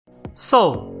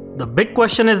So, the big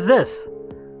question is this: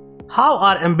 how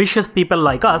are ambitious people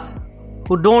like us,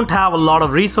 who don't have a lot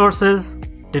of resources,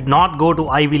 did not go to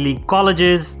Ivy League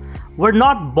colleges, were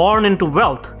not born into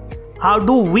wealth, how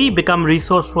do we become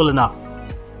resourceful enough,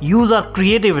 use our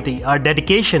creativity, our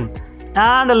dedication,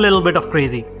 and a little bit of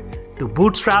crazy to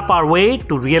bootstrap our way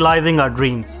to realizing our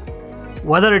dreams?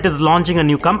 Whether it is launching a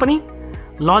new company,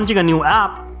 launching a new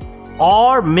app,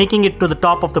 or making it to the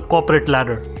top of the corporate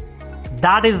ladder.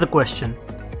 That is the question,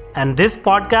 and this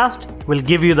podcast will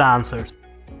give you the answers.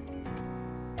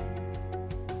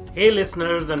 Hey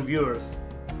listeners and viewers,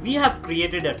 we have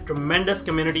created a tremendous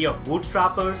community of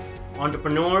bootstrappers,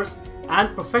 entrepreneurs,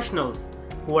 and professionals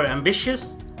who are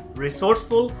ambitious,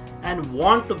 resourceful, and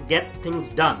want to get things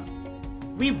done.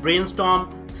 We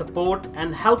brainstorm, support,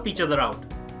 and help each other out.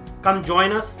 Come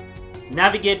join us.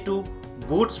 Navigate to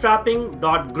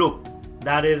bootstrapping.group.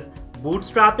 That is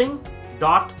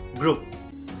bootstrapping.group.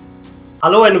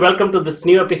 Hello and welcome to this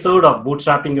new episode of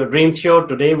Bootstrapping Your Dreams Show.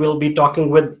 Today we'll be talking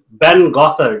with Ben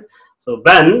Gothard. So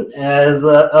Ben is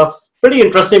a pretty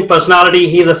interesting personality.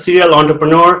 He's a serial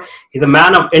entrepreneur. He's a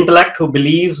man of intellect who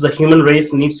believes the human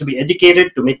race needs to be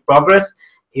educated to make progress.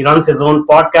 He runs his own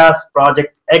podcast,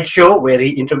 Project Egg Show, where he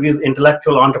interviews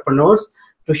intellectual entrepreneurs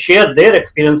to share their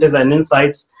experiences and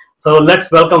insights. So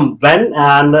let's welcome Ben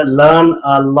and learn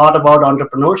a lot about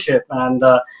entrepreneurship and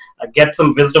get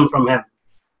some wisdom from him.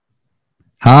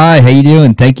 Hi, how you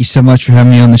doing? Thank you so much for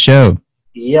having me on the show.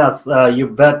 Yes, you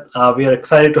bet. We are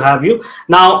excited to have you.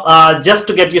 Now, just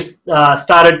to get you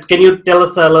started, can you tell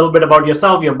us a little bit about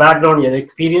yourself, your background, your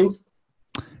experience?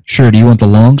 Sure. Do you want the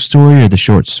long story or the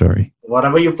short story?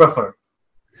 Whatever you prefer.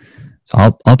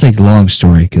 So I'll take the long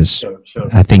story because Sure.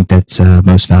 I think that's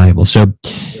most valuable. So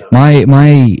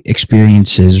my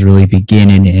experiences really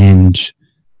begin and end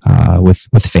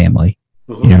with family.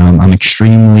 Mm-hmm. You know, I'm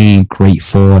extremely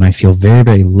grateful, and I feel very,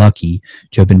 very lucky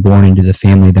to have been born into the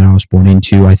family that I was born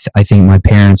into. I think my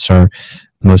parents are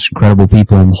the most incredible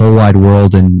people in the whole wide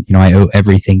world, and you know, I owe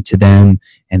everything to them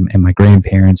and my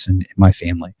grandparents and my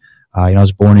family. I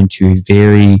was born into a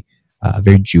very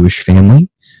Jewish family,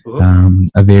 Mm-hmm.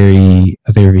 a very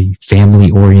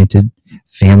family-oriented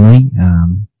family,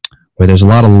 where there's a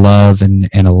lot of love and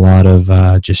a lot of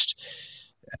just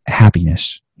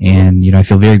happiness. And, you know, I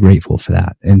feel very grateful for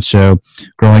that. And so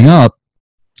growing up,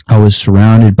 I was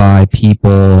surrounded by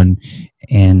people and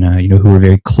you know, who were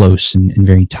very close and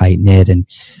very tight knit. And,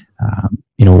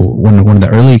 you know, one of the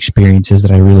early experiences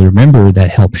that I really remember that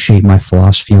helped shape my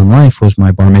philosophy on life was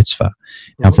my bar mitzvah.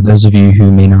 Now, for those of you who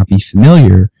may not be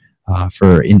familiar,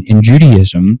 in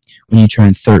Judaism, when you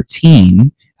turn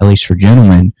 13, at least for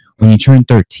gentlemen, when you turn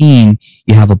 13,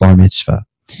 you have a bar mitzvah.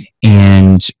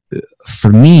 And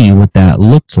for me, what that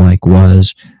looked like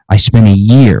was I spent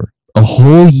a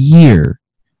whole year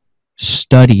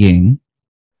studying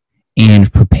and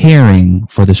preparing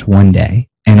for this one day.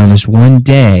 And on this one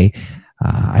day,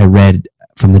 I read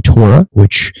from the Torah,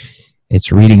 which it's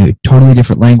reading a totally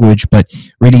different language, but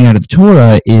reading out of the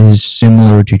Torah is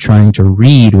similar to trying to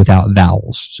read without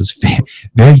vowels. So it's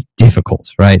very difficult,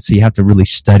 right? So you have to really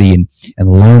study and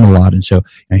learn a lot. And so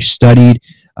I studied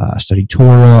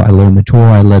Torah, I learned the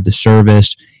Torah, I led the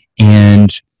service, and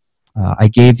I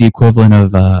gave the equivalent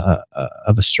of a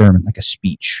sermon, like a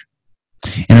speech.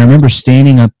 And I remember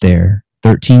standing up there,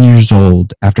 13 years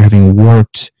old, after having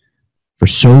worked for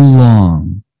so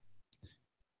long,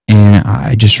 and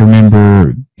I just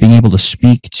remember being able to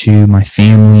speak to my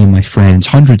family and my friends,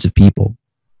 hundreds of people.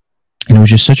 And it was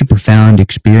just such a profound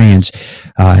experience,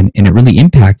 and it really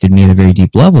impacted me at a very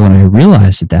deep level. And I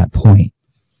realized at that point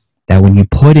that when you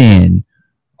put in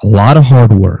a lot of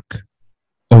hard work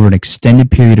over an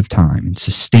extended period of time and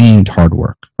sustained hard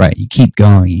work, right? You keep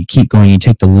going, you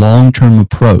take the long-term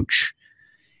approach,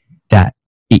 that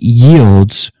it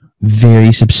yields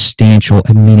very substantial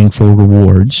and meaningful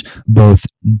rewards, both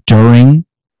during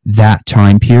that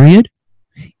time period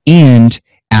and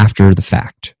after the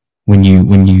fact. When you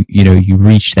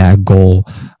reach that goal,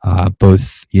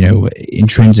 both, you know,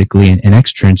 intrinsically and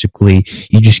extrinsically,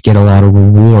 you just get a lot of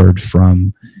reward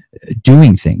from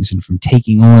doing things and from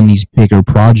taking on these bigger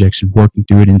projects and working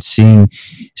through it and seeing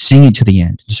it to the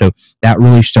end. So that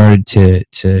really started to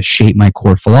shape my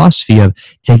core philosophy of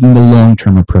taking the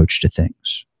long-term approach to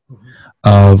things,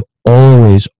 of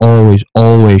always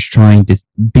trying to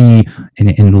be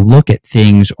and look at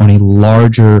things on a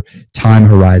larger time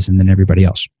horizon than everybody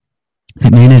else.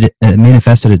 It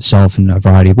manifested itself in a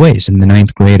variety of ways. In the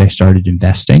 9th grade, I started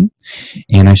investing,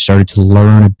 and I started to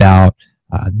learn about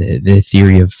the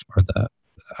theory of, or the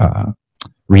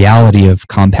reality of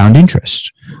compound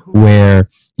interest, where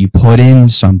you put in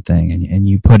something and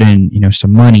you put in,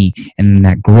 some money, and then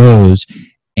that grows,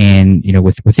 and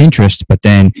with interest, but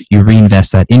then you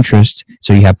reinvest that interest,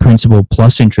 so you have principal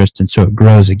plus interest, and so it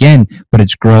grows again, but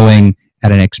it's growing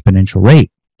at an exponential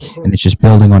rate, and it's just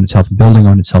building on itself and building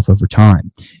on itself over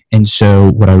time. And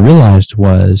so what I realized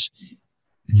was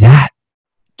that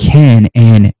can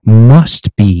and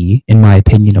must be, in my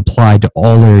opinion, applied to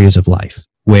all areas of life,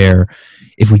 where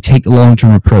if we take the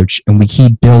long-term approach and we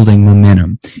keep building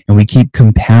momentum and we keep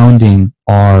compounding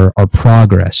our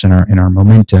progress and our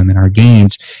momentum and our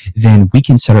gains, then we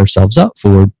can set ourselves up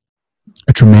for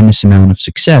a tremendous amount of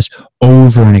success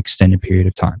over an extended period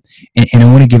of time. And I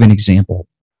want to give an example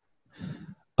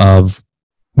of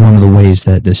one of the ways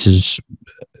that this is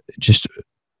just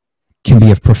can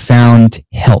be of profound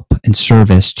help and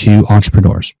service to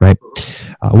entrepreneurs, right?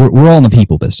 We're all in the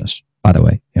people business, by the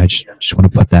way. I just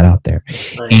want to put that out there.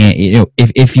 And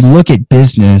if you look at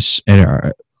business,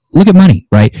 look at money,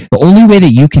 right? The only way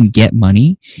that you can get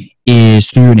money is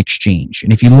through an exchange.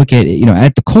 And if you look at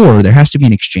at the core, there has to be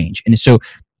an exchange. And so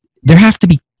there has to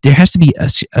be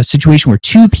a situation where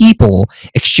two people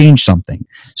exchange something.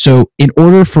 So in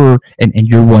order for, and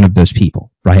you're one of those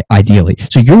people, right? Ideally.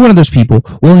 So you're one of those people.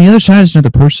 Well, on the other side is another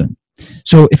person.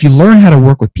 So if you learn how to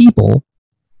work with people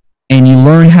and you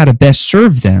learn how to best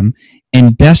serve them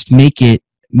and best make it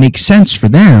make sense for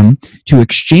them to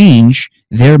exchange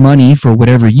their money for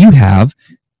whatever you have,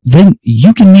 then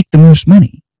you can make the most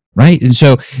money, right? And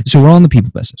so we're all in the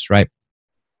people business, right?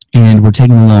 And we're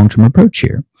taking a long-term approach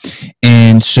here.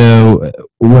 And so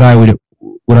what I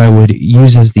would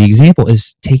use as the example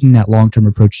is taking that long-term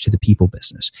approach to the people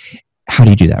business. How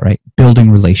do you do that, right?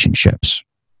 Building relationships.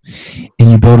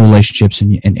 And you build relationships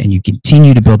and you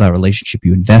continue to build that relationship.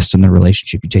 You invest in the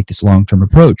relationship. You take this long-term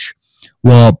approach.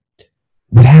 Well,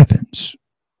 what happens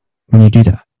when you do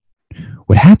that?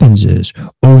 What happens is,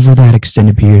 over that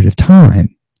extended period of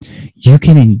time, you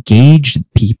can engage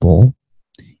people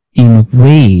in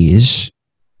ways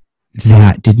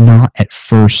that did not at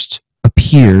first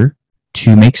appear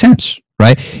to make sense,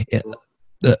 right?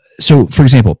 So, for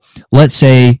example, let's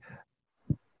say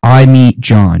I meet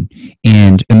John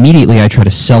and immediately I try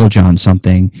to sell John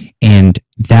something, and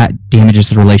that damages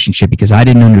the relationship because I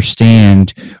didn't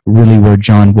understand really where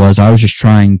John was. I was just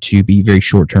trying to be very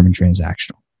short-term and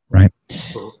transactional, right?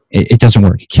 It doesn't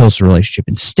work. It kills the relationship.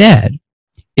 Instead,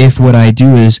 if what I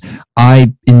do is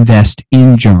I invest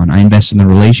in John, I invest in the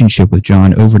relationship with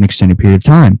John over an extended period of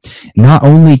time, not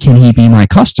only can he be my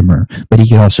customer, but he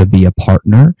could also be a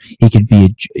partner. He could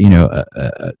be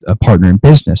a partner in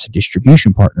business, a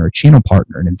distribution partner, a channel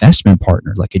partner, an investment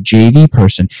partner, like a JV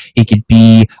person. He could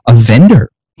be a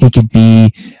vendor. He could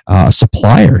be a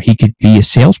supplier. He could be a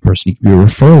salesperson. He could be a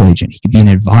referral agent. He could be an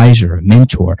advisor, a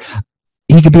mentor.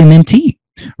 He could be a mentee.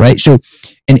 Right. So,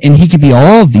 and he could be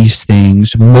all of these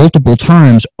things multiple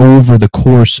times over the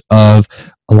course of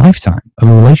a lifetime of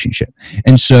a relationship.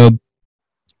 And so,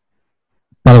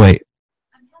 by the way,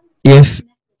 that's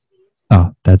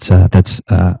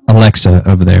Alexa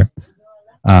over there.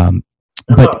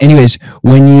 But anyways,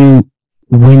 when you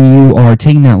are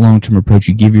taking that long-term approach,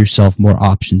 you give yourself more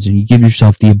options and you give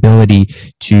yourself the ability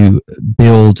to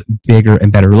build bigger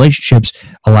and better relationships,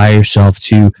 allow yourself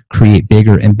to create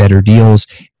bigger and better deals,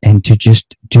 and to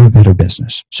just do a better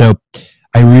business. So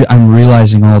I'm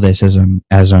realizing all this as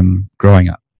I'm growing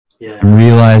up. Yeah. I'm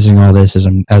realizing all this as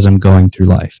I'm going through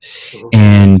life. Mm-hmm.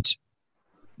 And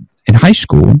in high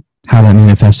school, how that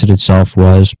manifested itself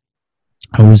was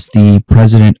I was the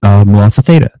president of Mu Alpha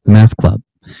Theta, the math club.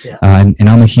 Yeah. And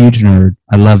I'm a huge nerd.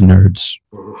 I love nerds.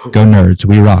 Go nerds.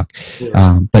 We rock.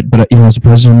 Yeah. But I was the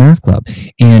president of the math club.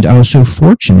 And I was so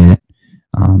fortunate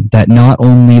that not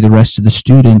only the rest of the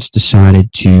students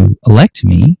decided to elect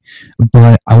me,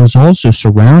 but I was also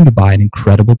surrounded by an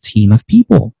incredible team of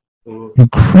people.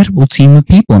 Incredible team of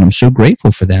people. And I'm so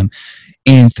grateful for them.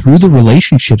 And through the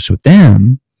relationships with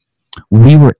them,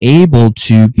 we were able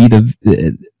to be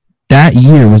that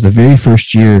year was the very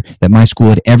first year that my school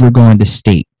had ever gone to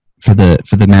state for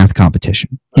the math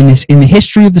competition in the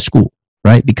history of the school,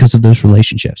 right? Because of those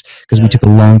relationships, because we took a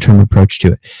long-term approach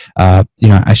to it.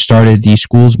 I started the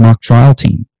school's mock trial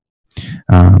team.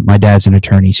 My dad's an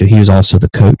attorney, so he was also the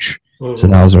coach. So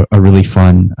that was a really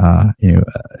fun,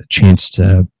 chance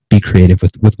to be creative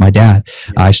with my dad.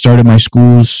 I started my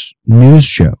school's news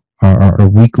show, our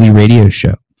weekly radio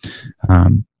show.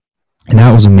 And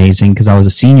that was amazing because I was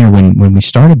a senior when we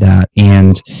started that.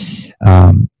 And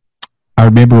I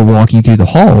remember walking through the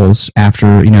halls after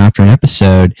an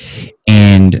episode,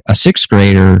 and a sixth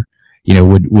grader,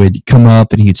 would come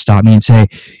up and he'd stop me and say,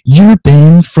 "You're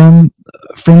Ben from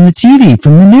the TV,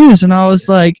 from the news." And I was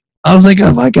like, I was like,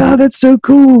 oh my God, that's so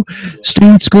cool. Stay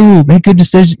in school, make good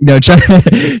decisions.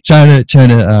 Trying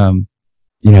to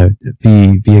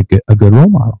be a good role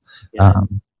model. Yeah.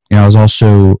 I was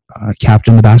also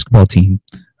captain of the basketball team.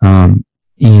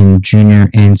 In junior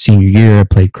and senior year, I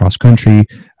played cross country,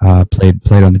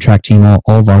 played on the track team,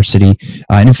 all varsity.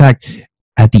 And in fact,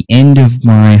 at the end of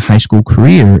my high school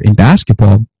career in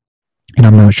basketball, and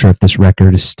I'm not sure if this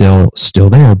record is still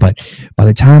there, but by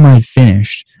the time I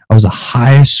finished, I was the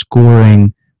highest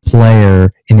scoring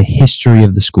player in the history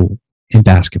of the school in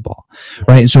basketball,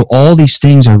 right? And so all these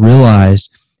things I realized,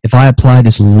 if I apply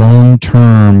this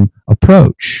long-term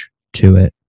approach to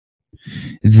it,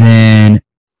 then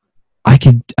I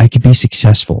could be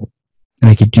successful and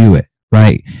I could do it,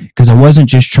 right? Because I wasn't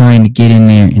just trying to get in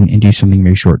there and do something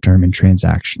very short-term and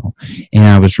transactional. And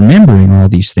I was remembering all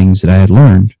these things that I had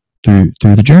learned through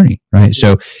the journey, right?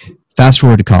 So fast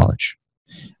forward to college.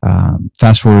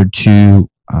 Fast forward to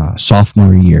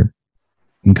sophomore year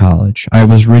in college. I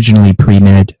was originally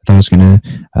pre-med. I thought I was going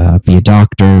to be a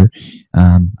doctor.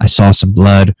 I saw some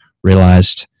blood,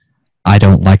 realized I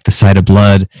don't like the sight of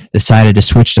blood, decided to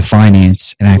switch to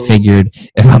finance, and I figured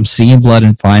if I'm seeing blood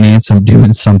in finance, I'm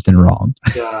doing something wrong.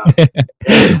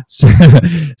 Yeah.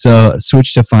 so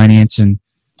switched to finance, and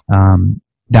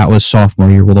that was sophomore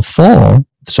year. Well, the fall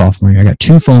sophomore year, I got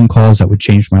 2 phone calls that would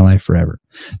change my life forever.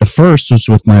 The first was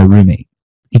with my roommate.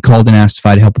 He called and asked if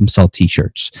I'd help him sell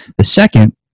T-shirts. The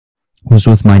second was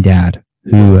with my dad,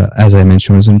 who, as I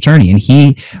mentioned, was an attorney, and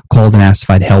he called and asked if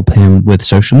I'd help him with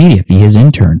social media, be his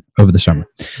intern over the summer.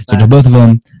 So to both of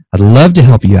them, I'd love to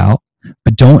help you out,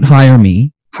 but don't hire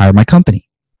me, hire my company.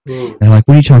 They're like,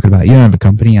 what are you talking about? You don't have a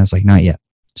company? I was like, not yet.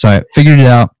 So I figured it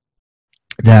out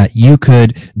that you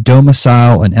could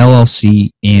domicile an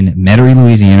LLC in Metairie,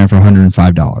 Louisiana for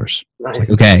 $105. Nice. Like,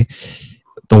 okay.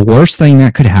 The worst thing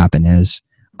that could happen is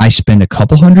I spend a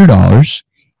couple $100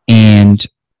 and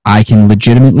I can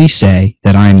legitimately say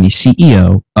that I'm the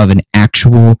CEO of an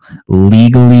actual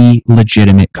legally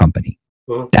legitimate company.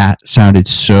 That sounded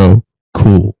so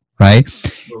cool, right?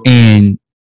 And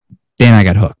then I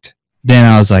got hooked. Then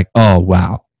I was like, oh,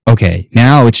 wow. Okay,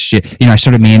 now it's, I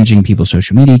started managing people's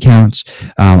social media accounts.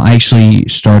 I actually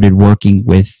started working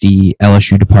with the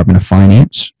LSU Department of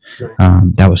Finance.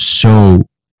 That was so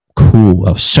cool.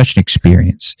 That was such an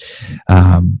experience.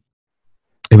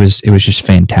 It was just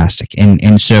fantastic.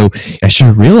 And so I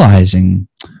started realizing,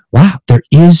 wow, there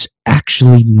is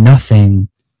actually nothing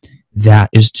that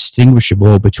is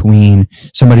distinguishable between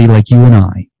somebody like you and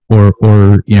I, or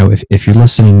if you're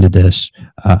listening to this,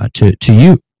 to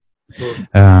you,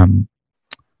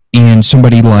 and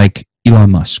somebody like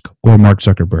Elon Musk or Mark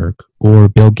Zuckerberg or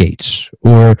Bill Gates,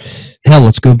 or hell,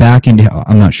 let's go back into,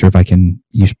 I'm not sure if I can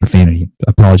use profanity,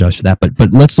 I apologize for that,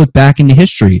 but let's look back into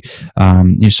history.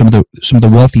 Some of the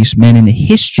wealthiest men in the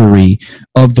history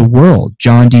of the world: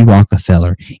 John D.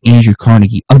 Rockefeller, Andrew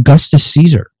Carnegie, Augustus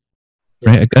Caesar,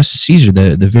 right? Augustus Caesar,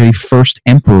 the very first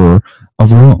emperor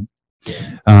of Rome.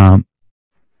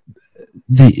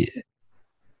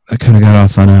 I kind of got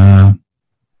off on a...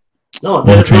 No,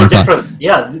 there is no difference.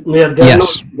 Yeah,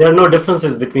 there are no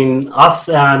differences between us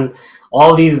and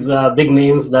all these big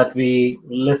names that we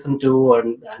listen to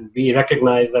and we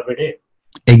recognize every day.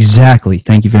 Exactly.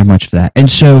 Thank you very much for that. And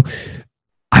so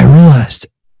I realized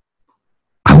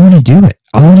I want to do it.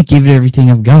 I want to give it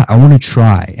everything I've got. I want to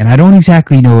try. And I don't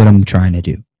exactly know what I'm trying to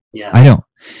do. Yeah. I don't.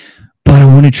 But I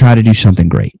want to try to do something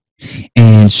great.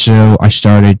 And so I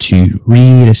started to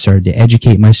read. I started to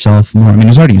educate myself more. I mean, I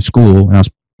was already in school and I was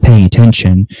paying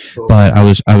attention, but I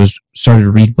was started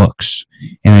to read books,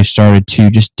 and I started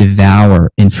to just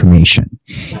devour information,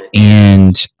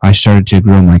 and I started to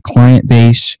grow my client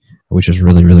base, which was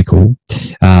really, really cool.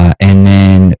 And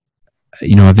then,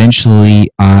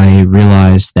 eventually I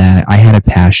realized that I had a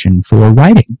passion for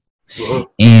writing,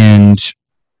 and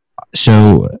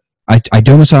so I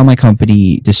domiciled my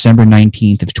company December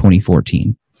 19th of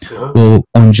 2014. Well,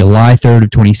 on July 3rd of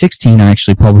 2016, I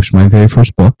actually published my very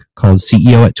first book called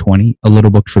CEO at 20, A Little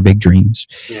Book for Big Dreams.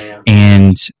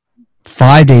 And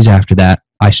 5 days after that,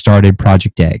 I started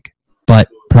Project Egg. But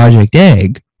Project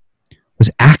Egg was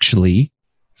actually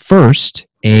first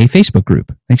a Facebook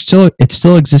group. It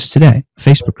still exists today, a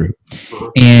Facebook group.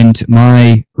 And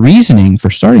my reasoning for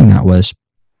starting that was,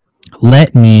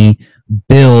 let me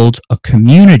build a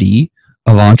community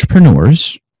of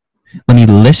entrepreneurs. Let me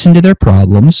listen to their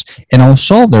problems, and I'll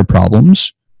solve their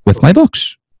problems with my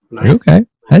books. Nice. Okay,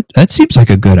 that seems like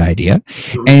a good idea.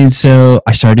 And so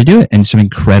I started to do it, and some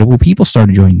incredible people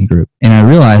started joining the group. And I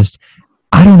realized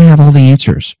I don't have all the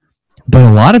answers, but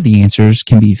a lot of the answers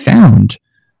can be found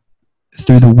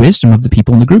through the wisdom of the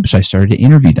people in the group. So I started to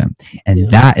interview them, and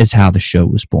that is how the show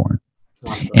was born.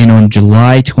 Awesome. And on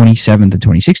July 27th of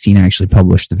 2016, I actually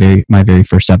published my very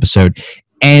first episode,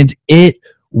 and it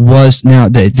was, now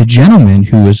the gentleman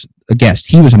who was a guest,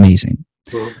 he was amazing.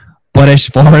 Mm-hmm. But as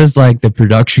far as like the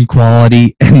production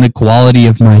quality and the quality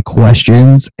of my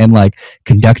questions and like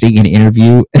conducting an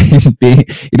interview and being,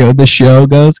 the show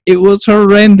goes, it was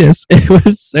horrendous. It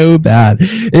was so bad.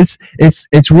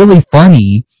 It's really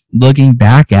funny looking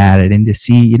back at it and to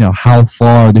see, how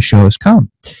far the show has come.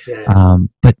 Yeah.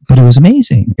 But it was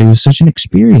amazing. It was such an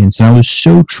experience. And I was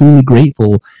so truly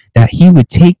grateful that he would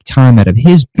take time out of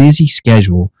his busy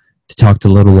schedule to talk to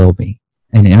little old me.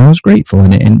 And I was grateful,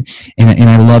 and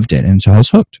I loved it, and so I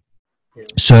was hooked. Yeah.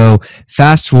 So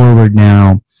fast forward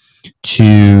now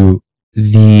to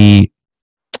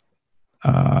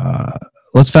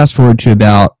let's fast forward to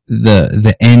about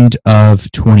the end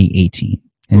of 2018,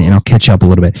 and I'll catch up a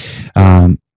little bit.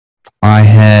 I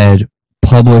had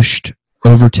published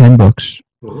over 10 books,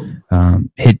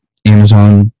 hit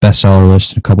Amazon bestseller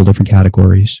list in a couple different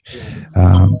categories,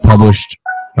 published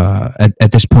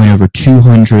at this point over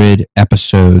 200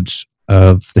 episodes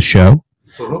of the show.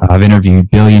 I've interviewed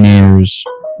billionaires,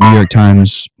 New York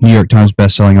Times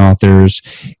bestselling authors,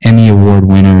 Emmy Award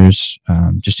winners,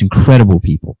 just incredible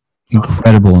people.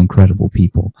 Incredible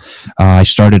people. I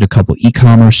started a couple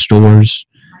e-commerce stores.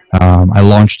 I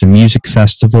launched a music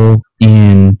festival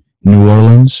in New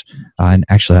Orleans. And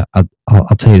actually,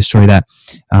 I'll tell you the story of that.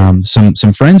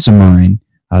 Some friends of mine,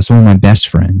 some of my best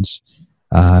friends,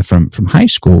 from high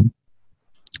school,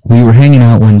 we were hanging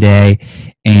out one day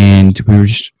and we were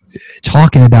just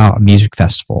talking about a music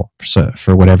festival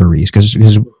for whatever reason,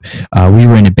 because we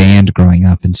were in a band growing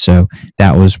up, and so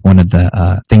that was one of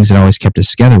the things that always kept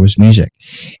us together was music.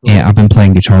 And I've been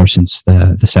playing guitar since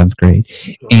the 7th grade,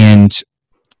 and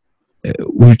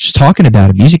we were just talking about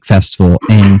a music festival,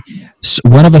 and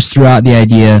one of us threw out the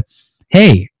idea,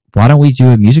 hey, why don't we do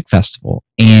a music festival?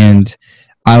 And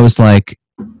I was like,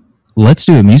 let's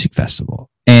do a music festival.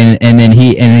 And then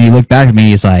he looked back at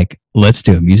me, he's like, let's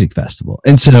do a music festival.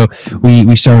 And so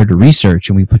we started to research,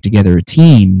 and we put together a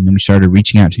team, and we started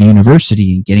reaching out to the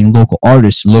university and getting local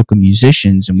artists and local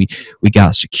musicians, and we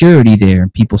got security there,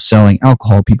 and people selling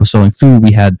alcohol, people selling food.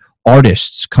 We had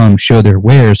artists come show their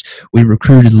wares. We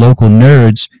recruited local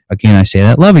nerds. Again, I say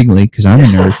that lovingly because I'm a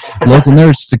nerd. Local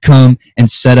nerds to come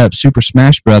and set up Super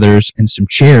Smash Brothers and some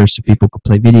chairs so people could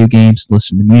play video games,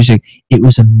 listen to music. It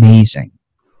was amazing.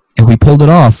 And we pulled it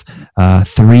off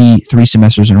three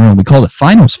semesters in a row. We called it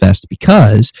Finals Fest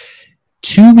because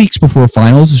 2 weeks before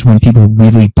finals is when people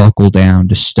really buckle down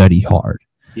to study hard.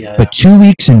 Yeah. But 2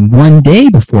 weeks and 1 day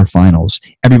before finals,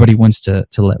 everybody wants to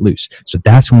let loose. So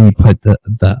that's when we put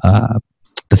the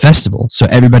festival. So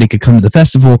everybody could come to the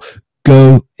festival,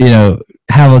 go,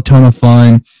 have a ton of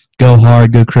fun, go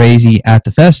hard, go crazy at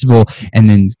the festival, and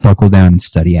then buckle down and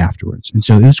study afterwards. And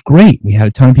so it was great. We had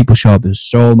a ton of people show up. It was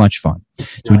so much fun. So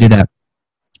we did that.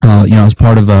 I was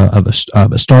part of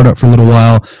a startup for a little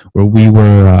while where we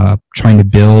were trying to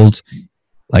build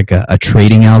like a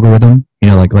trading algorithm,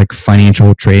 like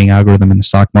financial trading algorithm in the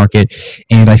stock market.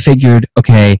 And I figured,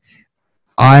 okay,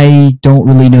 I don't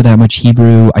really know that much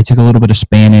Hebrew. I took a little bit of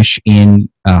Spanish in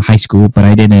high school, but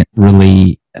I didn't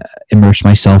really immerse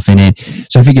myself in it.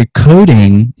 So I figured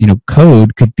coding,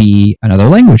 code could be another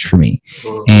language for me.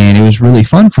 And it was really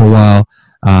fun for a while.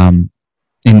 And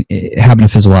it happened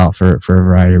to fizzle out for a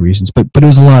variety of reasons, but it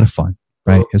was a lot of fun,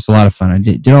 right? It was a lot of fun. I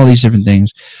did all these different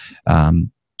things.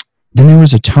 Then there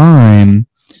was a time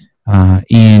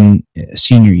in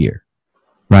senior year,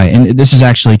 right? And this is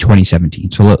actually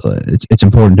 2017, so it's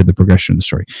important to the progression of the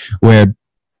story, where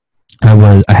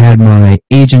I had my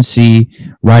agency,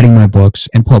 writing my books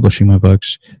and publishing my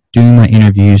books, doing my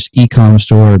interviews, e-com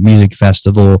store, music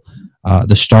festival,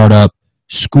 the startup,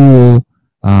 school.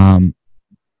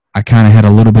 I kind of had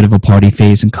a little bit of a party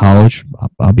phase in college,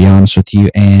 I'll be honest with you,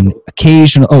 and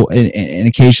occasionally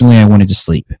I wanted to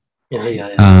sleep.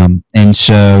 Yeah. And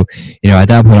so, at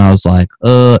that point I was like,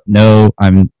 no,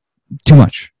 I'm too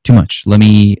much. Let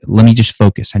me just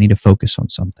focus. I need to focus on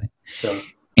something. Sure.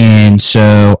 And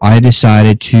so I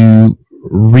decided to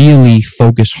really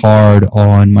focus hard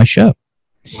on my show.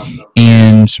 Awesome.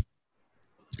 And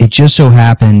it just so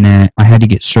happened that I had to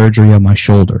get surgery on my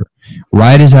shoulder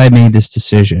right as I made this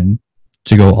decision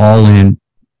to go all in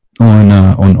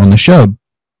on the show.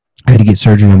 I had to get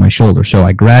surgery on my shoulder. So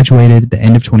I graduated at the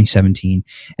end of 2017.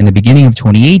 And the beginning of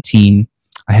 2018,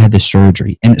 I had this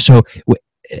surgery. And so,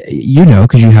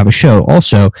 because you have a show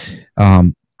also,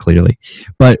 clearly.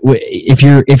 But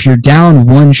if you're down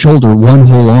one shoulder, one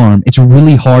whole arm, it's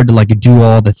really hard to like do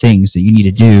all the things that you need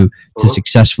to do to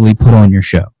successfully put on your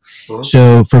show.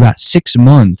 So for about 6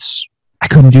 months, I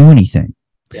couldn't do anything.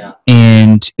 Yeah.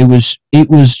 And it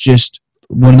was just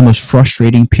one of the most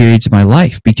frustrating periods of my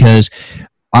life, because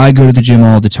I go to the gym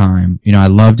all the time. You know, I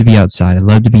love to be outside. I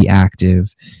love to be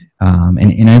active.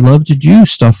 And I love to do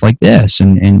stuff like this,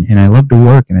 and I love to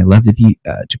work, and I love to be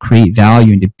to create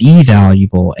value and to be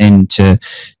valuable and to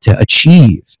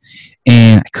achieve.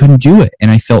 And I couldn't do it, and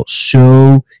I felt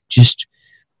so just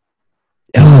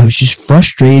it was just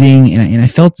frustrating, and I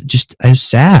felt I was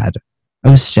sad.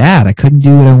 I couldn't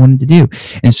do what I wanted to do,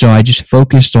 and so I just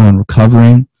focused on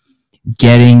recovering,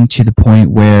 getting to the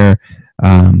point where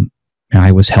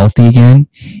I was healthy again.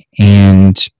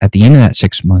 And at the end of that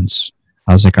 6 months,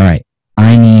 I was like, all right,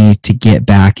 I need to get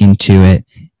back into it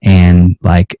and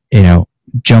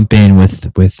jump in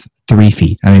with 3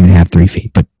 feet. I don't even have 3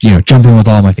 feet, but jump in with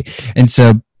all my feet. And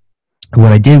so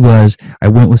what I did was I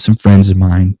went with some friends of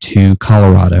mine to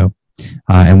Colorado,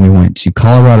 and we went to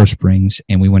Colorado Springs,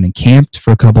 and we went and camped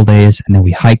for a couple days, and then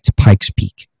we hiked to Pikes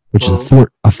Peak, which is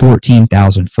a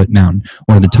 14,000 foot mountain,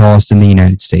 one of the tallest in the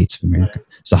United States of America.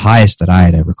 It's the highest that I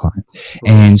had ever climbed.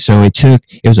 And so it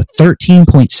was a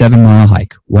 13.7 mile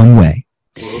hike one way.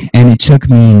 And it took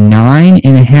me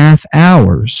 9.5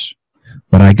 hours,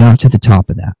 but I got to the top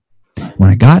of that.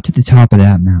 When I got to the top of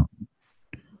that mountain,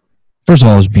 first of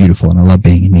all, it was beautiful, and I love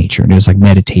being in nature, and it was like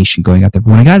meditation going up there.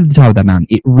 But when I got to the top of that mountain,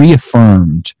 it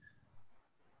reaffirmed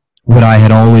what I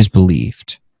had always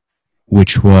believed,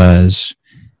 which was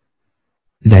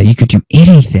that you could do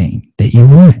anything that you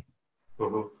want.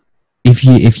 If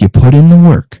you put in the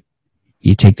work,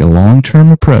 you take the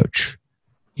long-term approach,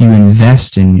 you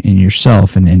invest in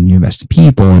yourself, and you invest in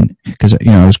people. And because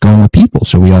I was going with people,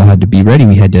 so we all had to be ready.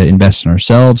 We had to invest in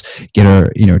ourselves, get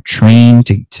our trained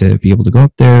to be able to go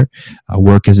up there,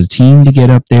 work as a team to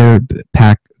get up there,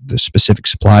 pack the specific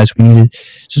supplies we needed.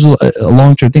 So it was a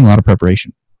long-term thing, a lot of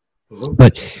preparation.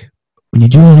 But when you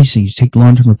do all these things, you take the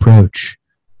long-term approach,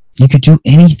 you could do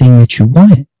anything that you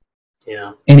want.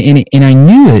 Yeah. And I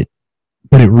knew it,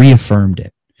 but it reaffirmed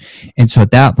it. And so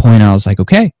at that point, I was like,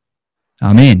 okay,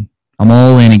 I'm in. I'm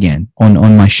all in again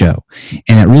on my show.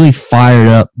 And it really fired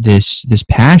up this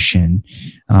passion,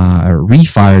 or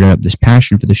refired up this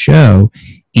passion for the show.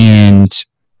 And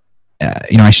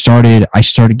I started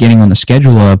getting on the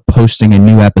schedule of posting a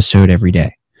new episode every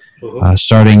day.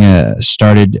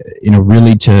 Started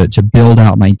really to build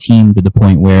out my team to the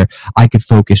point where I could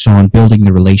focus on building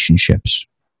the relationships.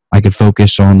 I could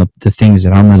focus on the things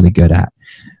that I'm really good at,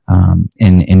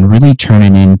 and really turn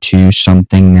it into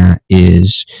something that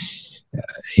is,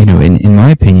 in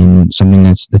my opinion, something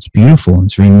that's beautiful and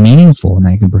it's very meaningful, and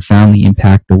that can profoundly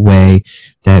impact the way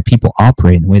that people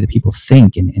operate and the way that people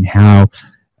think, and how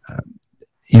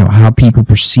how people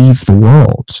perceive the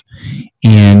world.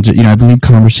 And I believe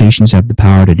conversations have the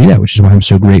power to do that, which is why I'm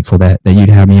so grateful that you'd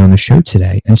have me on the show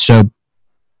today. And so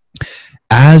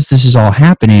as this is all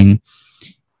happening,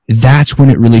 that's when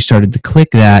it really started to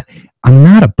click that I'm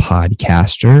not a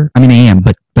podcaster. I mean, I am,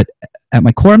 but at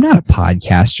my core, I'm not a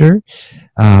podcaster.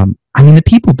 I'm in the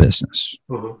people business,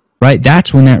 right?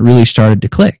 That's when that really started to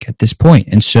click at this point.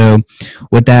 And so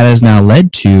what that has now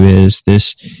led to is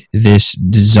this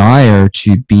desire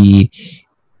to be,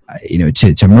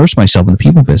 to immerse myself in the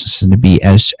people business and to be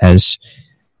as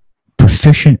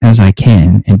proficient as I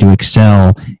can, and to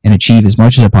excel and achieve as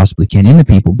much as I possibly can in the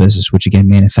people business, which again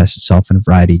manifests itself in a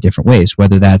variety of different ways,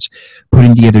 whether that's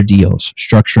putting together deals,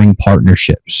 structuring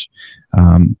partnerships,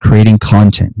 creating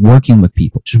content, working with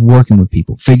people,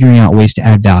 figuring out ways to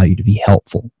add value, to be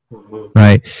helpful,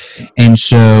 right? And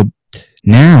so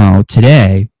now,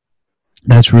 today,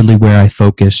 that's really where I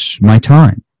focus my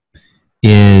time,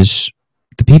 is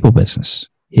the people business,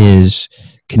 is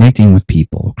connecting with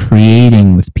people,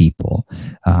 creating with people,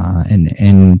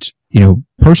 and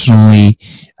personally,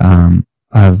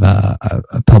 I've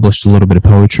published a little bit of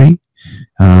poetry.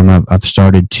 I've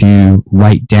started to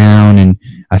write down, and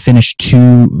I finished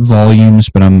 2 volumes,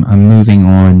 but I'm moving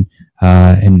on,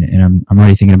 and I'm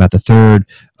already thinking about the 3rd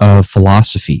of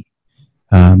philosophy.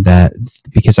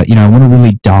 Because I want to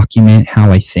really document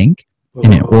how I think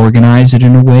and organize it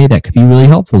in a way that could be really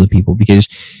helpful to people, because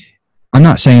I'm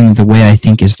not saying the way I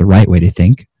think is the right way to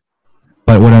think,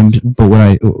 but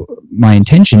my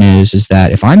intention is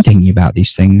that if I'm thinking about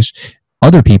these things,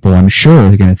 other people, I'm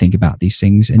sure, are going to think about these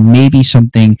things, and maybe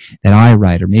something that I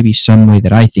write, or maybe some way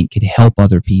that I think could help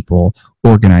other people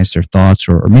organize their thoughts,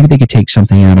 or maybe they could take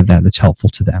something out of that that's helpful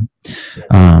to them.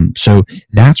 So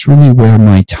that's really where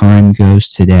my time goes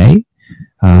today.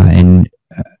 And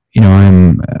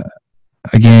I'm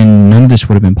again, none of this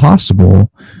would have been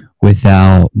possible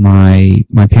without my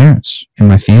parents and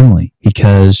my family,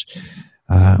 because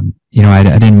I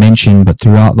didn't mention, but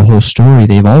throughout the whole story,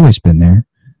 they've always been there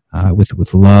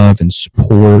with love and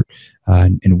support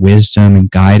and wisdom and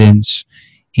guidance,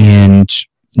 and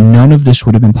none of this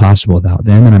would have been possible without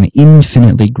them. And I'm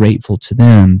infinitely grateful to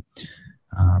them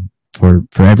for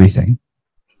everything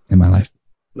in my life.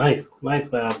 Nice.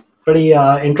 Pretty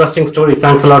interesting story.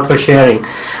 Thanks a lot for sharing.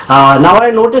 Now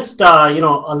I noticed, a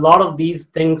lot of these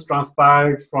things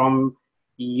transpired from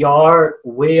your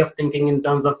way of thinking in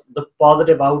terms of the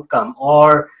positive outcome,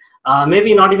 or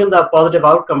maybe not even the positive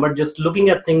outcome, but just looking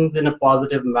at things in a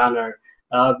positive manner.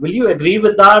 Will you agree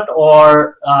with that,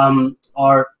 or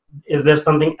is there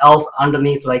something else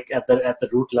underneath, like at the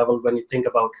root level, when you think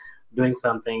about doing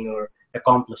something or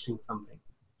accomplishing something?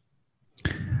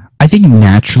 I think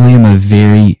naturally I'm a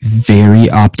very, very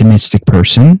optimistic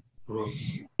person.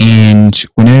 Mm-hmm. And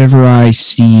whenever I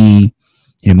see,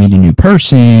 meet a new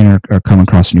person or come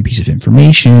across a new piece of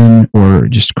information or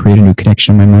just create a new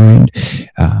connection in my mind,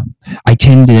 I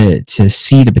tend to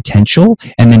see the potential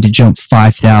and then to jump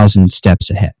 5,000 steps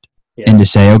ahead and to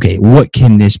say, okay, what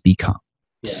can this become?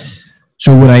 Yeah.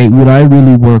 So what I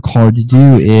really work hard to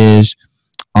do is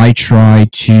I try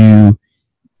to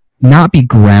not be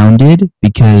grounded,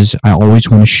 because I always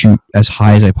want to shoot as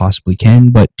high as I possibly can,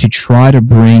 but to try to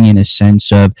bring in a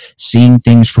sense of seeing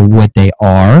things for what they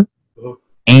are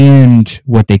and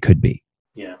what they could be.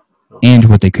 Yeah. And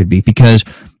what they could be. Because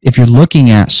if you're looking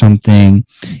at something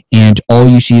and all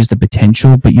you see is the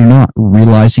potential, but you're not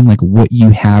realizing like what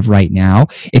you have right now,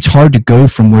 it's hard to go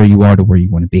from where you are to where you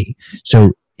want to be.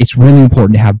 So it's really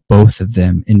important to have both of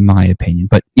them, in my opinion.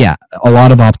 But yeah, a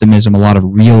lot of optimism, a lot of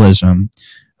realism,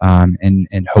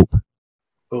 and hope.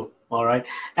 Cool. All right.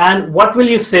 And what will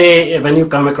you say when you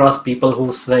come across people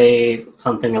who say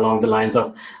something along the lines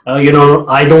of, I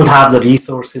don't have the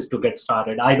resources to get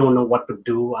started. I don't know what to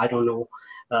do. I don't know.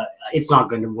 It's not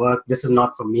going to work. This is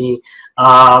not for me.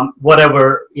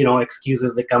 Whatever,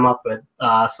 excuses they come up with.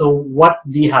 So what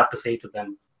do you have to say to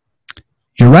them?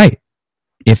 You're right.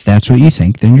 If that's what you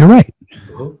think, then you're right.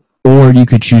 Mm-hmm. Or you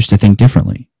could choose to think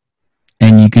differently.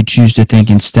 And you could choose to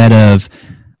think, instead of,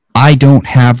 I don't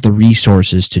have the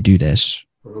resources to do this,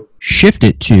 shift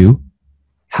it to,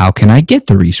 how can I get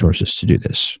the resources to do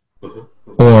this?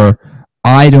 Or,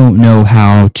 I don't know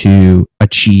how to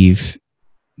achieve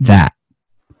that.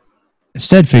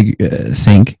 Instead,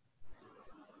 think,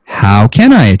 how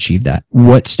can I achieve that?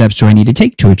 What steps do I need to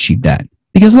take to achieve that?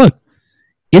 Because look,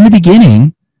 in the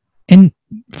beginning, and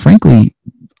frankly,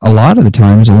 a lot of the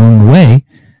times along the way,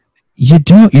 you're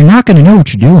not going to know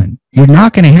what you're doing. You're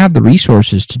not going to have the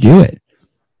resources to do it.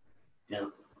 Yeah.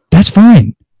 That's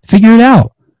fine. Figure it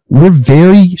out. We're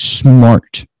very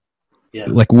smart. Yeah.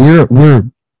 Like we're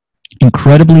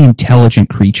incredibly intelligent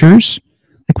creatures.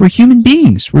 Like we're human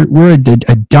beings. We're a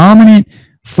dominant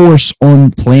force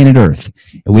on planet Earth.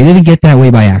 And we didn't get that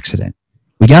way by accident.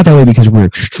 We got that way because we're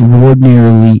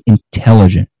extraordinarily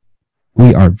intelligent.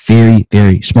 We are very,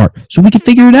 very smart. So we can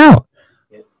figure it out.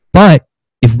 Yeah. But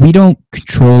if we don't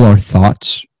control our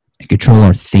thoughts and control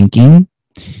our thinking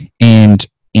and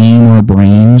aim our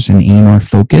brains and aim our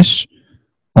focus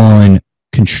on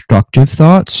constructive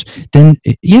thoughts, then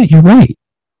yeah, you're right.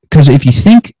 Because if you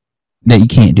think that you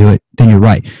can't do it, then you're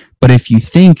right. But if you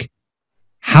think,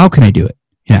 how can I do it?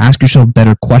 Ask yourself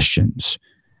better questions.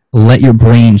 Let your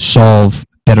brain solve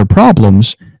better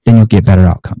problems, then you'll get better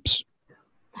outcomes.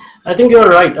 I think you're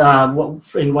right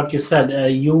in what you said.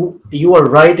 You are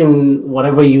right in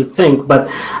whatever you think, but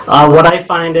what I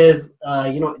find is,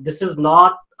 this is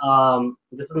not a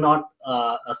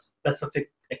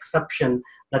specific exception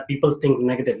that people think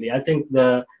negatively. I think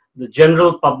the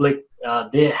general public,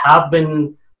 they have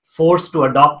been forced to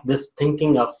adopt this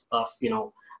thinking of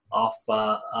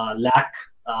lack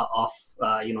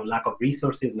of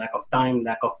resources, lack of time,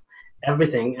 lack of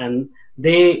everything, and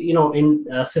they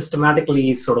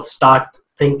systematically sort of start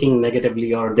thinking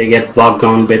negatively, or they get bogged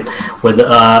down with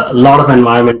a lot of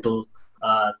environmental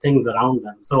things around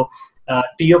them. So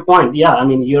to your point, yeah, I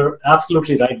mean, you're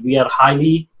absolutely right. We are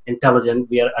highly intelligent,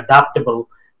 we are adaptable,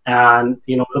 and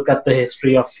look at the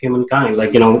history of humankind.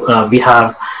 Like we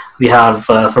have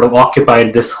sort of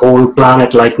occupied this whole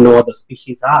planet like no other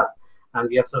species has, and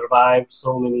we have survived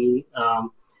so many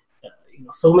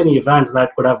events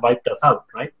that could have wiped us out,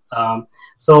 right?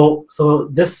 So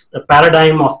this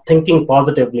paradigm of thinking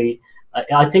positively,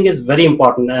 I think is very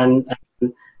important, and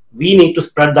we need to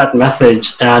spread that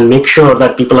message and make sure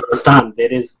that people understand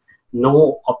there is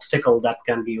no obstacle that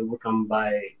can be overcome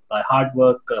by hard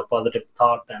work, positive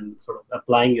thought, and sort of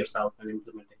applying yourself and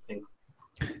implementing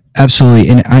Absolutely.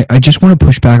 And I just want to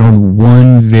push back on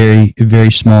one very,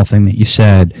 very small thing that you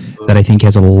said that I think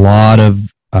has a lot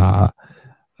of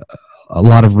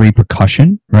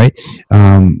repercussion, right?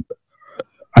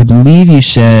 I believe you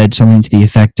said something to the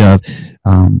effect of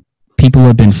people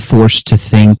have been forced to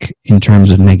think in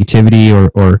terms of negativity,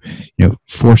 or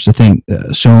forced to think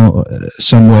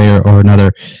some way or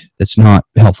another that's not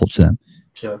helpful to them.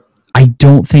 Sure. I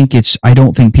don't think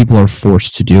people are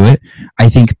forced to do it. I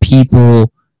think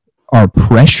people are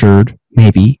pressured,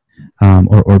 maybe,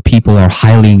 or people are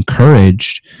highly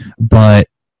encouraged, but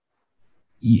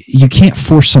you can't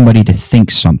force somebody to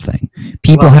think something.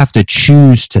 People have to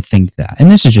choose to think that. And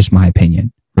this is just my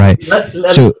opinion, right?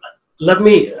 Let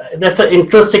me, that's an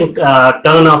interesting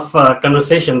turn of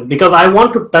conversation, because I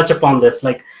want to touch upon this.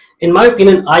 Like, in my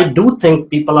opinion, I do think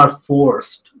people are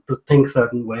forced to think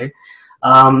certain way,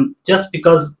 just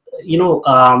because,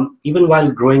 even while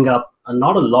growing up,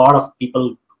 not a lot of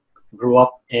people grew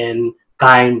up in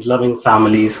kind, loving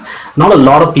families. Not a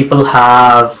lot of people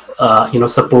have,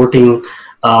 supporting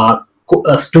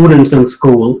students in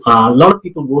school. A lot of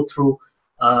people go through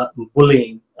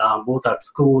bullying, both at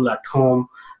school, at home,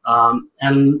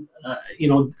 and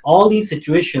all these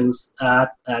situations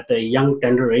at a young,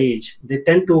 tender age, they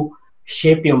tend to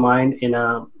shape your mind in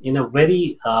a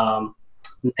very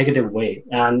negative way.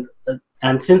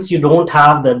 And since you don't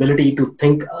have the ability to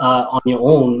think on your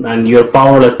own, and your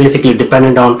power is basically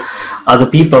dependent on other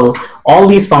people, all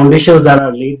these foundations that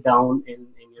are laid down in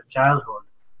your childhood,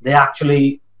 they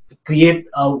actually create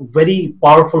a very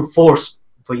powerful force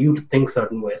for you to think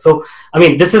certain way. So, I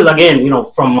mean, this is again,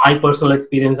 from my personal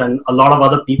experience, and a lot of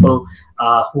other people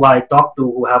who I talk to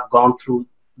who have gone through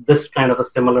this kind of a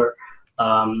similar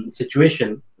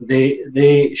situation.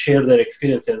 They share their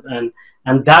experiences,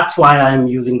 and that's why I'm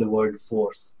using the word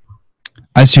force.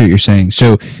 I see what you're saying.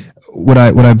 So what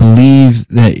I believe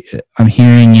that I'm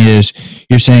hearing is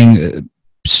you're saying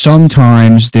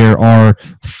sometimes there are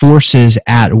forces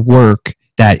at work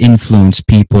that influence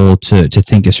people to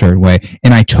think a certain way,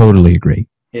 and I totally agree.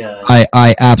 Yeah.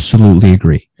 I absolutely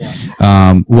agree.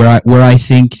 Yeah. Where I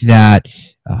think that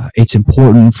it's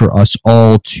important for us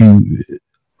all to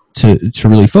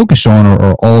really focus on,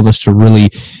 or all of us to really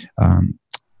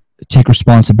take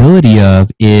responsibility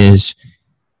of, is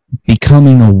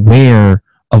becoming aware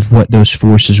of what those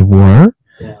forces were,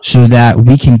 so that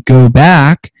we can go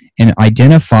back and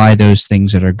identify those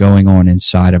things that are going on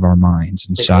inside of our minds,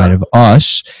 inside of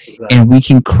us, and we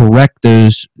can correct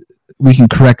those. We can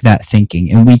correct that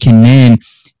thinking, and we can then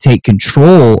take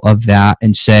control of that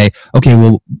and say, okay,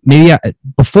 well, maybe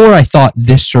before I thought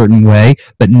this certain way,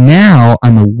 but now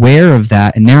I'm aware of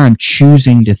that, and now I'm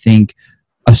choosing to think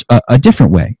a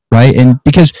different way, right? And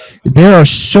because there are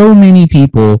so many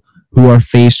people who are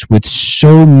faced with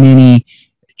so many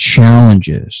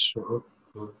challenges,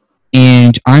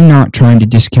 and I'm not trying to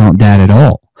discount that at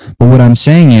all. But what I'm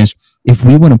saying is, if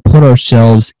we want to put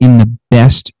ourselves in the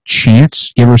best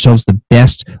chance, give ourselves the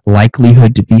best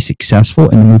likelihood to be successful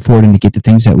and to move forward and to get the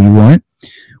things that we want,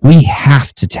 we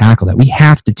have to tackle that. We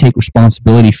have to take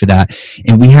responsibility for that.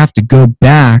 And we have to go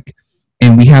back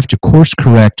and we have to course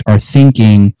correct our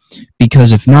thinking,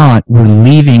 because if not, we're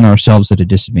leaving ourselves at a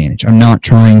disadvantage. I'm not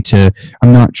trying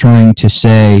to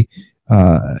say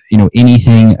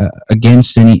anything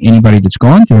against anybody that's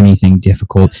gone through anything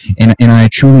difficult, and I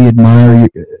truly admire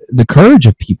the courage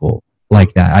of people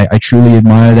like that. I truly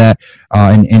admire that,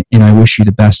 and I wish you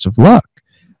the best of luck.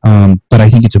 But I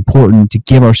think it's important to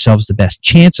give ourselves the best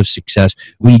chance of success.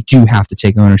 We do have to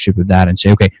take ownership of that and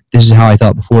say, okay, this is how I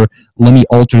thought before. Let me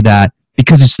alter that,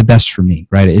 because it's the best for me,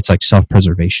 right? It's like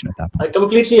self-preservation at that point. I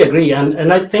completely agree,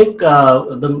 and I think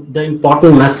the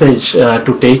important message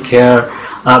to take here,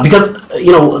 because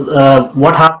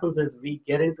what happens is we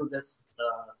get into this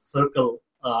circle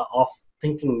of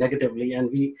thinking negatively,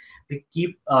 and we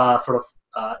keep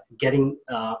getting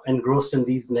engrossed in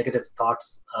these negative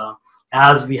thoughts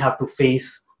as we have to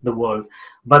face the world.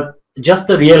 But just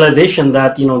the realization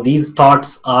that these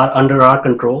thoughts are under our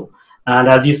control, and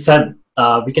as you said,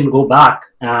 we can go back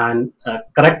and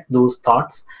correct those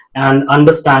thoughts and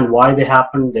understand why they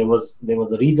happened. There was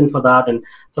a reason for that, and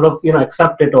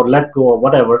accept it or let go or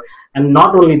whatever. And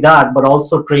not only that, but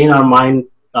also train our mind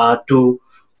to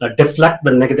deflect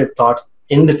the negative thoughts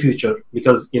in the future,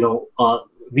 because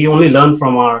we only learn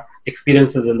from our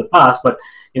experiences in the past, but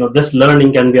this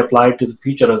learning can be applied to the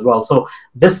future as well. So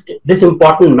this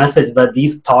important message that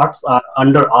these thoughts are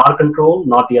under our control,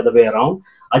 not the other way around,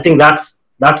 I think that's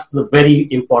the very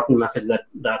important message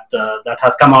that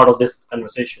has come out of this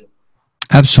conversation.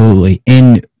 Absolutely.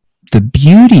 And the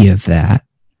beauty of that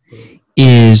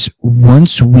is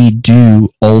once we do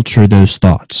alter those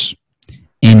thoughts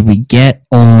and we get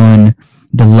on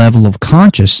the level of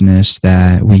consciousness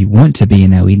that we want to be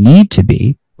and that we need to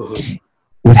be,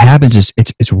 what happens is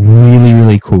it's really,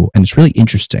 really cool and it's really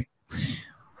interesting.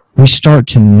 We start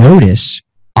to notice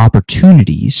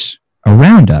opportunities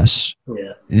around us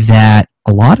that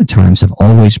a lot of times have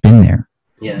always been there.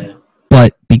 Yeah.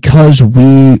 But because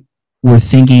we were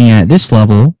thinking at this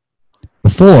level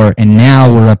before, and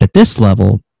now we're up at this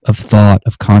level of thought,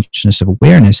 of consciousness, of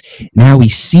awareness, now we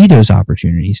see those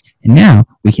opportunities, and now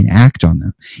we can act on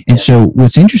them. And so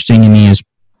what's interesting to me is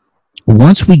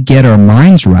once we get our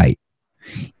minds right,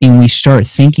 and we start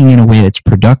thinking in a way that's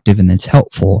productive and that's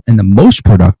helpful, and the most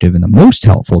productive and the most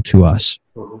helpful to us,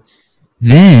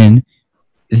 then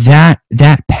that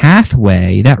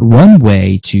pathway, that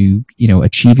runway to, you know,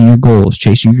 achieving your goals,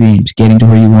 chasing your dreams, getting to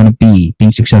where you want to be,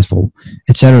 being successful,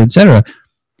 et cetera,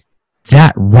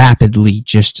 that rapidly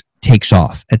just takes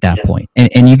off at that point.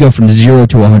 And you go from 0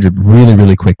 to 100 really,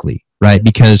 really quickly, right?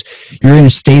 Because you're in a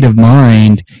state of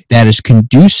mind that is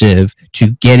conducive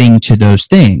to getting to those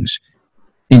things.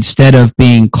 Instead of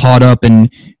being caught up in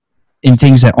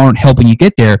things that aren't helping you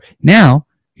get there, now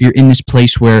you're in this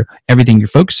place where everything you're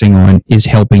focusing on is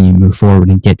helping you move forward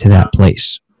and get to that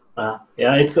place.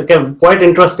 Yeah, it's quite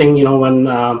interesting, you know,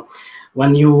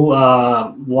 when you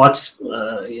watch,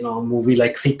 you know, a movie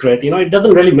like Secret, you know, it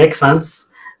doesn't really make sense.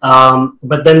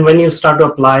 But then when you start to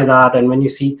apply that and when you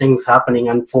see things happening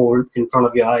unfold in front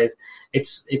of your eyes,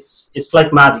 it's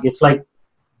like magic. It's like,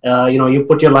 you know, you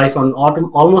put your life on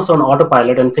almost on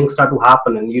autopilot and things start to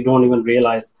happen and you don't even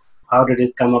realize how did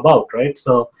it come about, right?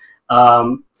 So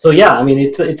yeah, I mean,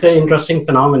 it's an interesting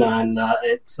phenomenon, and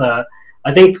it's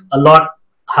I think a lot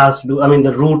has to do. I mean,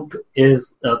 the root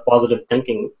is positive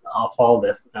thinking of all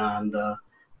this, and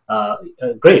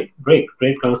great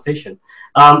conversation.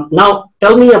 Now,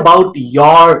 tell me about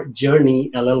your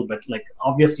journey a little bit. Like,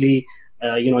 obviously,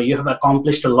 you know, you have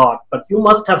accomplished a lot, but you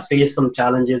must have faced some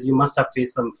challenges. You must have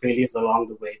faced some failures along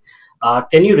the way.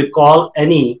 Can you recall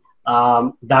any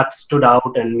that stood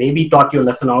out and maybe taught you a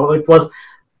lesson, or it was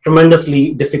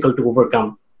tremendously difficult to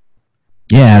overcome?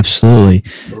 Yeah, absolutely.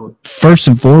 First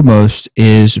and foremost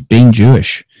is being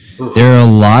Jewish. There are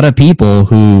a lot of people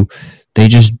who they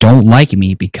just don't like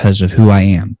me because of who I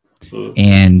am.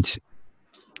 And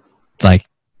like,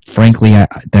 frankly,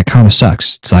 that kind of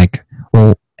sucks. It's like,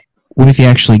 well, what if you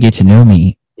actually get to know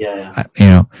me? Yeah. You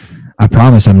know, I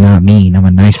promise I'm not mean. I'm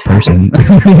a nice person,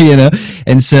 you know?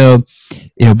 And so,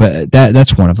 you know, but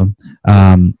that's one of them.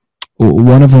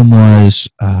 One of them was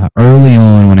early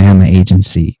on when I had my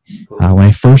agency, when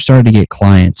I first started to get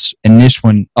clients. And this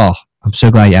one, oh, I'm so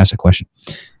glad you asked the question.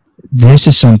 This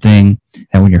is something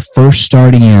that when you're first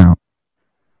starting out,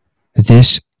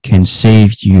 this can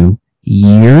save you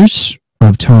years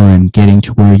of time getting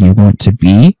to where you want to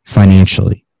be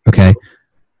financially. Okay?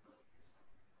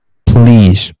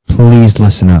 Please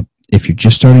listen up. If you're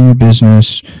just starting your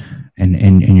business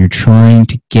and you're trying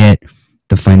to get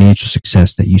the financial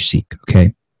success that you seek,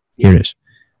 okay, here it is.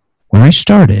 When I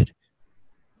started,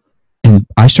 and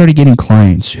I started getting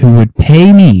clients who would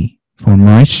pay me for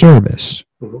my service,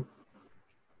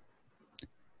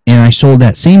 and I sold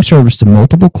that same service to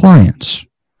multiple clients,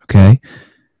 okay,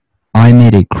 I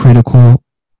made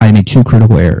two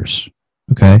critical errors,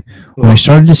 okay? When I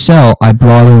started to sell, I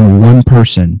brought on one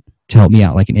person to help me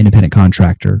out, like an independent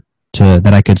contractor,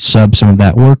 that I could sub some of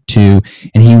that work to,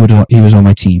 and he was on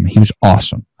my team. He was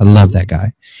awesome. I love that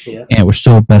guy. Yeah. And we're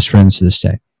still best friends to this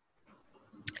day.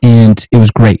 And it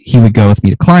was great. He would go with me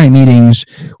to client meetings.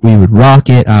 We would rock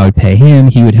it. I would pay him.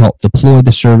 He would help deploy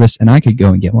the service, and I could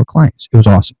go and get more clients. It was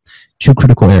awesome. Two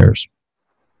critical errors.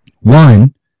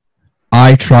 One,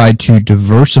 I tried to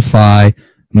diversify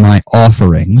my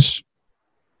offerings.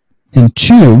 And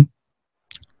two,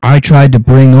 I tried to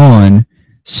bring on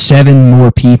 7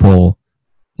 more people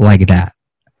like that.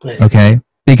 Nice. Okay?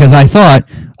 Because I thought,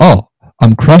 oh,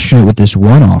 I'm crushing it with this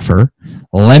one offer.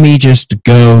 Let me just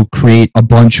go create a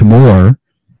bunch more,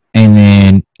 and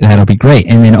then that'll be great.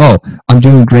 And then, oh, I'm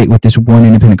doing great with this one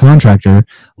independent contractor.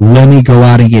 Let me go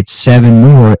out and get 7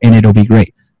 more, and it'll be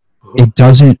great. It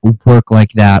doesn't work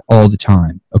like that all the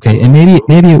time. Okay? And maybe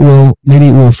it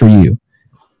will for you.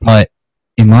 But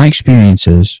in my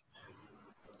experiences,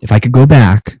 if I could go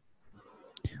back,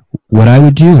 what I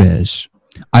would do is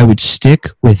I would stick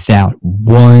with that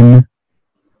one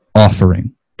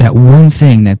offering, that one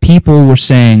thing that people were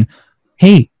saying,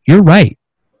 hey, you're right.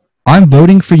 I'm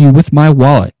voting for you with my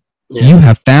wallet. Yeah. You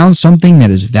have found something that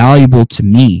is valuable to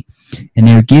me. And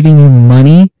they're giving you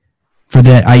money for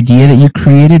that idea that you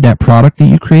created, that product that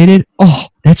you created, oh,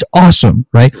 that's awesome,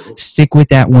 right? Stick with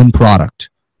that one product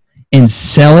and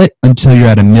sell it until you're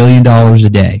at $1 million a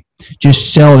day.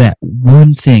 Just sell that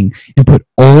one thing and put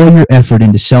all your effort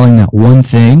into selling that one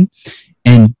thing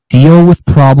and deal with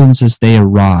problems as they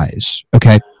arise,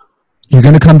 okay? You're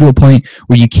going to come to a point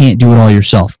where you can't do it all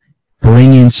yourself.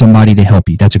 Bring in somebody to help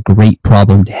you. That's a great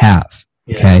problem to have,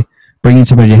 okay? Bring in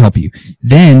somebody to help you.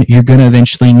 Then you're going to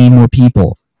eventually need more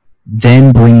people.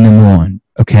 Then bring them on,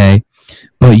 okay?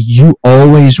 But you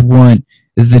always want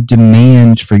the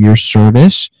demand for your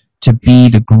service to be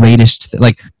the greatest.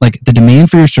 Like the demand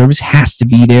for your service has to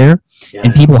be there,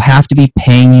 and people have to be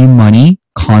paying you money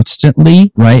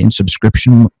constantly, right? And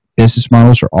subscription business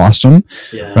models are awesome,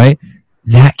 right?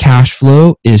 That cash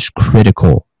flow is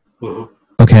critical.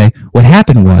 Okay, what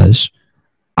happened was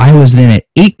I was then at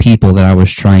 8 people that I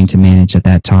was trying to manage at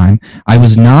that time. I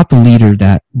was not the leader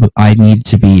that I needed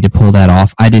to be to pull that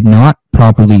off. I did not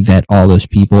properly vet all those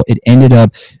people. It ended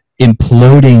up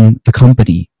imploding the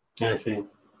company. I see.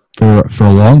 For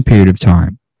a long period of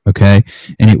time, okay?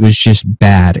 And it was just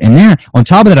bad. And then on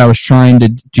top of that, I was trying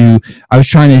to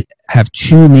have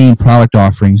 2 main product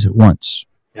offerings at once,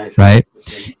 right?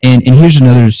 And here's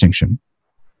another distinction.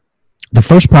 The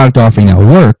first product offering that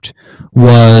worked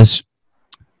was,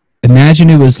 imagine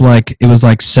it was like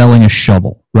selling a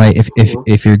shovel, right?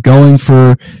 If you're going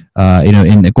for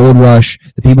in the gold rush,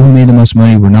 the people who made the most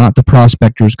money were not the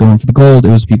prospectors going for the gold, it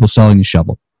was the people selling the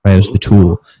shovel, right? It was the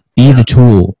tool. Be the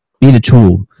tool. Be the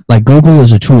tool. Like Google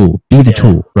is a tool. Be the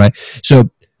tool, right?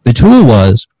 So the tool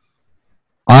was,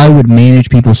 I would manage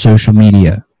people's social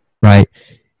media, right?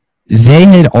 They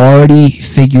had already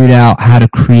figured out how to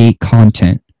create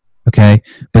content, okay?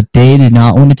 But they did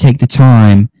not want to take the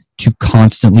time to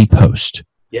constantly post.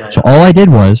 So all I did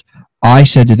was, I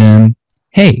said to them,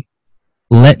 hey,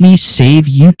 let me save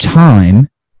you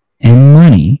time and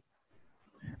money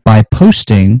by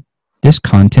posting this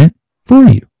content for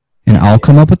you. And I'll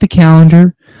come up with the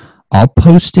calendar, I'll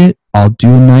post it, I'll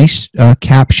do a nice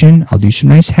caption, I'll do some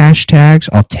nice hashtags,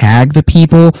 I'll tag the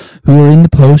people who are in the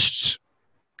posts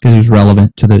because it was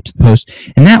relevant to the post.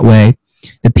 And that way,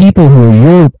 the people who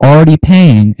you're already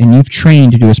paying and you've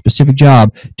trained to do a specific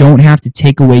job don't have to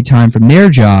take away time from their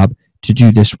job to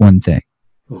do this one thing,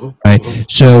 right?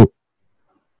 So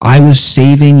I was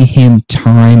saving him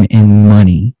time and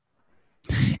money.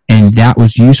 And that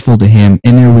was useful to him.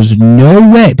 And there was no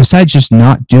way, besides just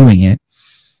not doing it,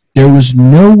 there was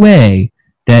no way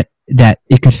that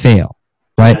it could fail,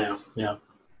 right?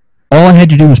 All I had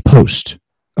to do was post,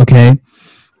 okay?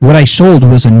 What I sold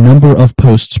was a number of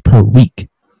posts per week,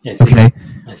 okay?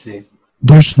 I see.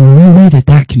 There's no way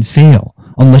that can fail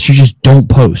unless you just don't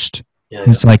post.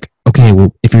 It's like, okay,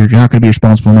 well, if you're not going to be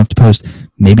responsible enough to post,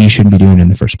 maybe you shouldn't be doing it in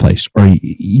the first place. Or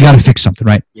you got to fix something,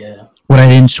 right? What I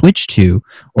then switched to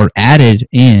or added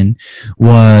in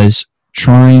was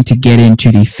trying to get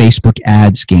into the Facebook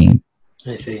ads game.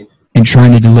 I see. And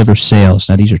trying to deliver sales.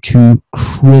 Now, these are 2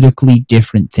 critically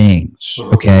different things,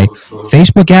 okay?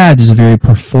 Facebook ads is a very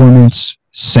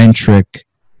performance-centric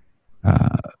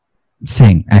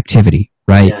activity,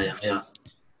 right?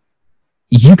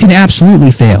 You can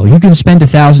absolutely fail. You can spend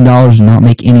 $1,000 and not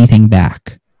make anything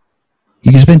back.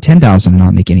 You can spend $10,000 and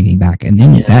not make anything back, and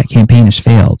then that campaign has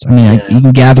failed. I mean, you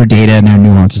can gather data and there are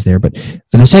nuances there, but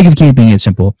for the sake of keeping it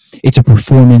simple, it's a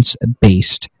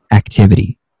performance-based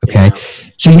activity, okay?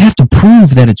 So you have to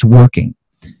prove that it's working.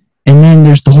 And then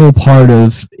there's the whole part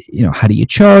of, how do you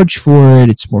charge for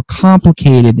it? It's more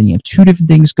complicated, and you have 2 different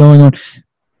things going on.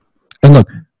 And look,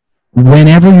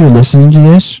 whenever you're listening to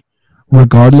this,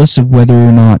 regardless of whether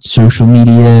or not social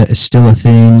media is still a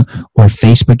thing or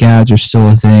Facebook ads are still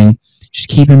a thing, just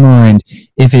keep in mind,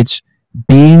 if it's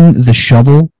being the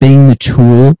shovel, being the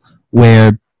tool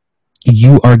where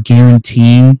you are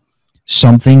guaranteeing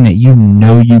something that you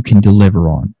can deliver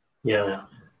on. You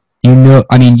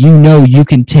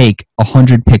can take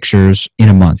 100 pictures in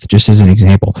a month, just as an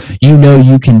example.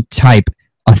 You can type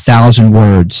 1,000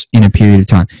 words in a period of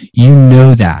time.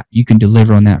 That. You can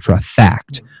deliver on that for a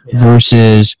fact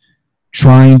versus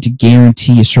trying to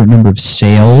guarantee a certain number of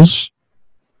sales.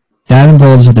 That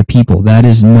involves other people. That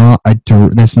is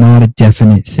that's not a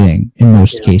definite thing in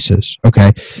most cases.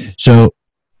 Okay, so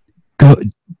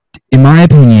in my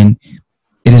opinion,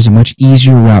 it is a much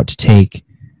easier route to take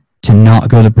to not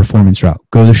go the performance route.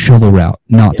 Go the shovel route,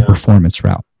 not the performance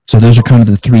route. So those are kind of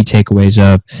the 3 takeaways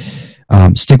of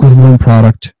stick with one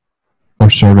product or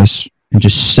service and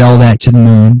just sell that to the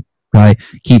moon. Right?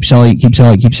 Keep selling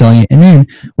it. And then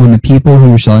when the people who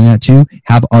you're selling that to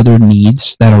have other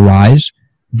needs that arise,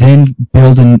 then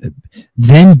build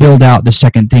out the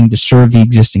second thing to serve the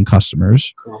existing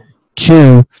customers. Cool.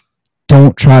 2,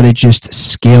 don't try to just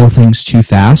scale things too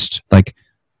fast. Like,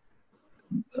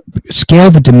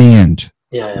 scale the demand.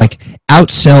 Yeah. Like,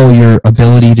 outsell your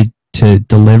ability to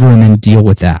deliver and then deal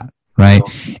with that, right?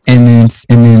 Cool. And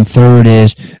then third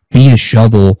is be a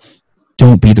shovel,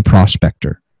 don't be the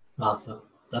prospector. Awesome.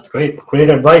 That's great. Great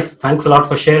advice. Thanks a lot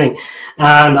for sharing.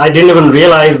 And I didn't even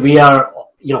realize we are,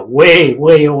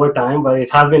 way over time, but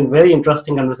it has been very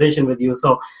interesting conversation with you.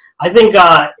 So I think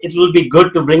it will be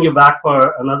good to bring you back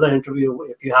for another interview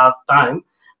if you have time.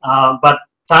 But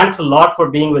thanks a lot for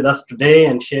being with us today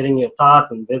and sharing your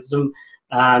thoughts and wisdom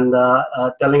and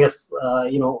telling us,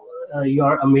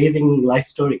 your amazing life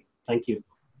story. Thank you.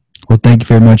 Well, thank you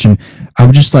very much. And I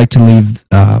would just like to leave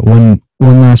one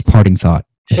last parting thought,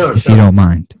 if you don't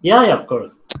mind. Yeah, of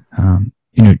course. To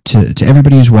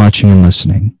everybody who's watching and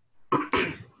listening,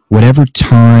 whatever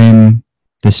time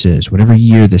this is, whatever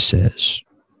year this is,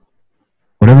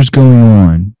 whatever's going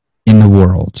on in the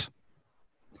world,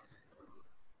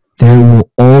 there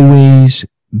will always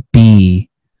be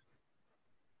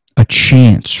a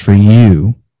chance for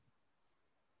you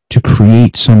to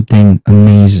create something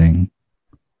amazing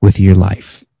with your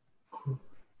life.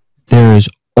 There is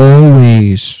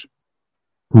always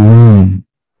room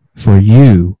for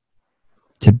you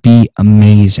to be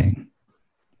amazing.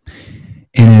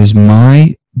 And it is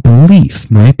my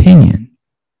belief, my opinion,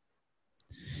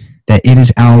 that it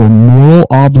is our moral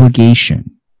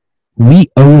obligation.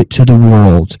 We owe it to the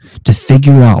world to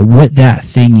figure out what that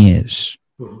thing is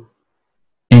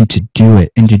and to do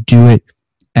it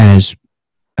as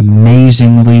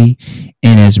amazingly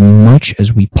and as much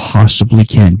as we possibly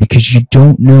can, because you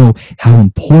don't know how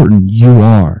important you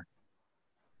are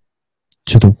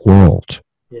to the world,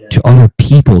 to other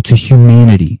people, to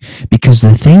humanity, because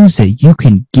the things that you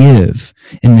can give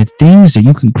and the things that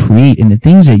you can create and the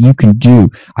things that you can do,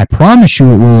 I promise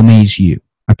you it will amaze you.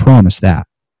 I promise that.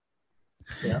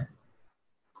 Yeah.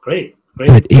 Great.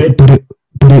 But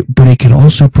it can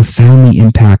also profoundly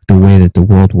impact the way that the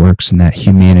world works and that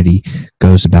humanity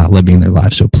goes about living their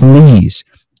lives. So please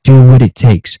do what it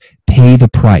takes. Pay the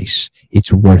price.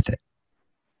 It's worth it.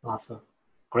 Awesome.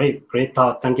 Great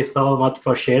thought. Thank you so much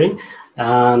for sharing.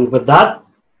 And with that,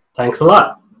 thanks a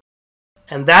lot.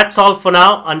 And that's all for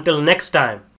now. Until next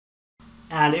time.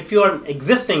 And if you are an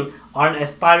existing or an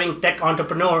aspiring tech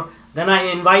entrepreneur, then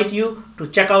I invite you to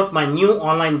check out my new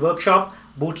online workshop,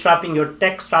 Bootstrapping Your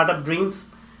Tech Startup Dreams.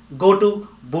 Go to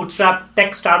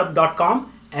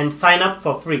bootstraptechstartup.com and sign up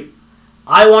for free.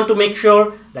 I want to make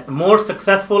sure that more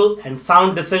successful and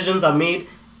sound decisions are made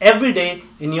every day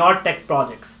in your tech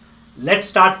projects. Let's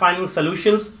start finding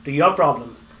solutions to your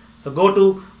problems. So go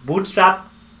to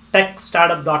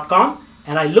bootstraptechstartup.com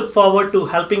and I look forward to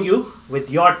helping you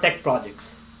with your tech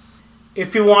projects.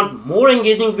 If you want more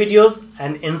engaging videos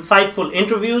and insightful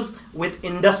interviews with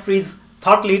industry's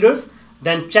thought leaders,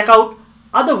 then check out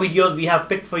other videos we have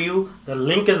picked for you. The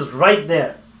link is right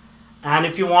there. And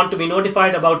if you want to be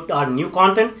notified about our new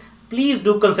content, please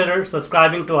do consider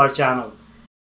subscribing to our channel.